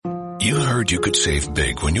You heard you could save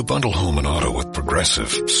big when you bundle home and auto with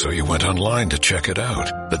Progressive, so you went online to check it out.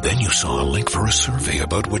 But then you saw a link for a survey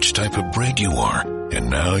about which type of bread you are. And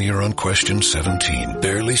now you're on question 17,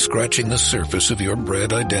 barely scratching the surface of your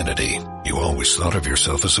bread identity. You always thought of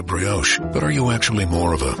yourself as a brioche, but are you actually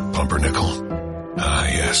more of a pumpernickel? Ah,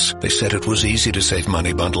 yes. They said it was easy to save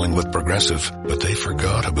money bundling with Progressive, but they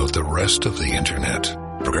forgot about the rest of the internet.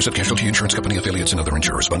 Progressive Casualty Insurance Company, affiliates, and other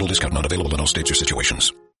insurers. Bundle discount not available in all states or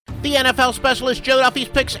situations. The NFL specialist Joe Duffy's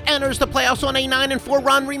Picks enters the playoffs on a 9-4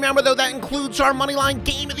 run. Remember, though, that includes our Moneyline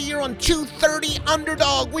Game of the Year on 230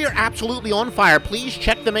 Underdog. We are absolutely on fire. Please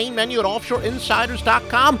check the main menu at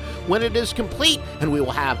offshoreinsiders.com when it is complete, and we will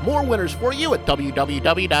have more winners for you at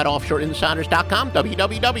www.offshoreinsiders.com,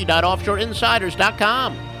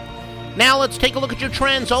 www.offshoreinsiders.com. Now let's take a look at your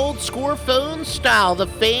trends. Old Score Phone style, the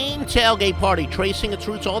famed tailgate party, tracing its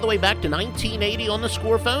roots all the way back to 1980 on the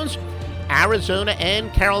Score Phones. Arizona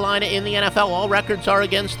and Carolina in the NFL. All records are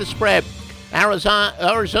against the spread.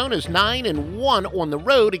 Arizona's 9-1 on the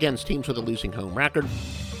road against teams with a losing home record.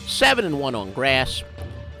 7-1 on grass.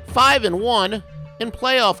 5-1 in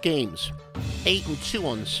playoff games. 8-2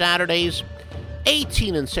 on Saturdays.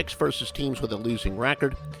 18-6 versus teams with a losing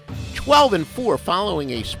record. 12-4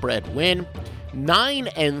 following a spread win.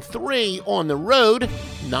 9-3 on the road.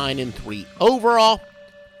 9-3 overall.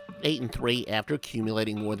 8-3 after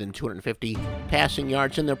accumulating more than 250 passing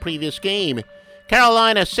yards in their previous game.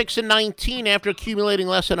 Carolina 6-19 after accumulating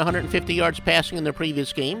less than 150 yards passing in their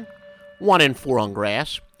previous game. 1-4 on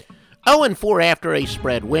grass. 0-4 after a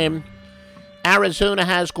spread win. Arizona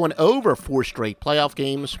has gone over 4 straight playoff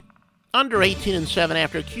games. Under 18-7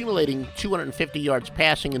 after accumulating 250 yards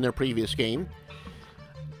passing in their previous game.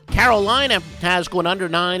 Carolina has gone under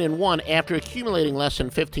 9-1 after accumulating less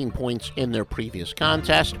than 15 points in their previous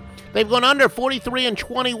contest. They've gone under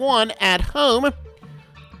 43-21 at home,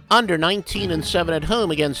 under 19-7 at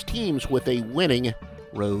home against teams with a winning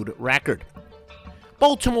road record.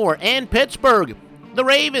 Baltimore and Pittsburgh. The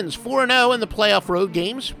Ravens 4-0 in the playoff road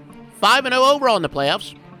games, 5-0 overall in the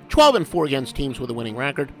playoffs, 12-4 against teams with a winning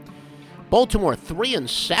record. Baltimore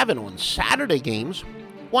 3-7 on Saturday games,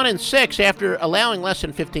 1-6 after allowing less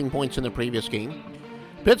than 15 points in the previous game.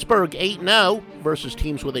 Pittsburgh 8-0 versus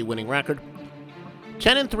teams with a winning record.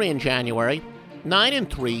 10-3 in January,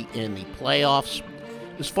 9-3 in the playoffs.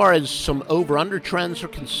 As far as some over-under trends are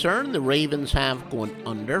concerned, the Ravens have gone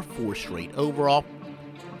under 4 straight overall.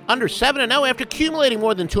 Under 7-0 after accumulating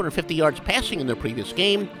more than 250 yards passing in their previous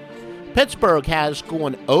game. Pittsburgh has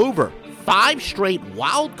gone over 5 straight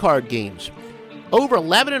wild card games. Over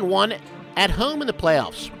 11-1 at home in the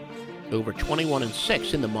playoffs. Over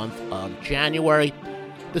 21-6 in the month of January.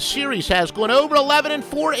 The series has gone over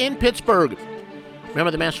 11-4 in Pittsburgh.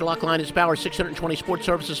 Remember, the Master Lock Line is powered 620 sports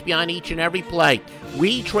services behind each and every play.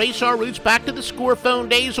 We trace our roots back to the Score Phone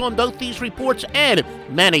days on both these reports and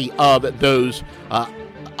many of those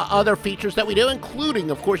other features that we do, including,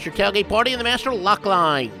 of course, your tailgate party and the Master Lock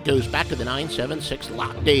Line. Goes back to the 976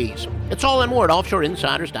 lock days. It's all and more at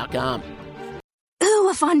offshoreinsiders.com. Ooh,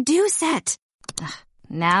 a fondue set. Ugh,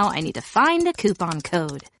 now I need to find a coupon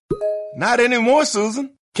code. Not anymore,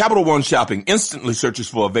 Susan. Capital One Shopping instantly searches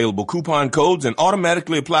for available coupon codes and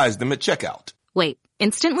automatically applies them at checkout. Wait,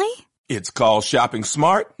 instantly? It's called shopping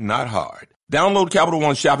smart, not hard. Download Capital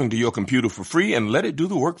One Shopping to your computer for free and let it do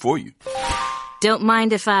the work for you. Don't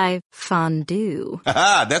mind if I fondue.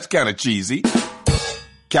 Haha, that's kind of cheesy.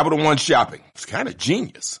 Capital One Shopping. It's kind of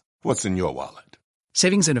genius. What's in your wallet?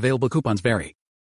 Savings and available coupons vary.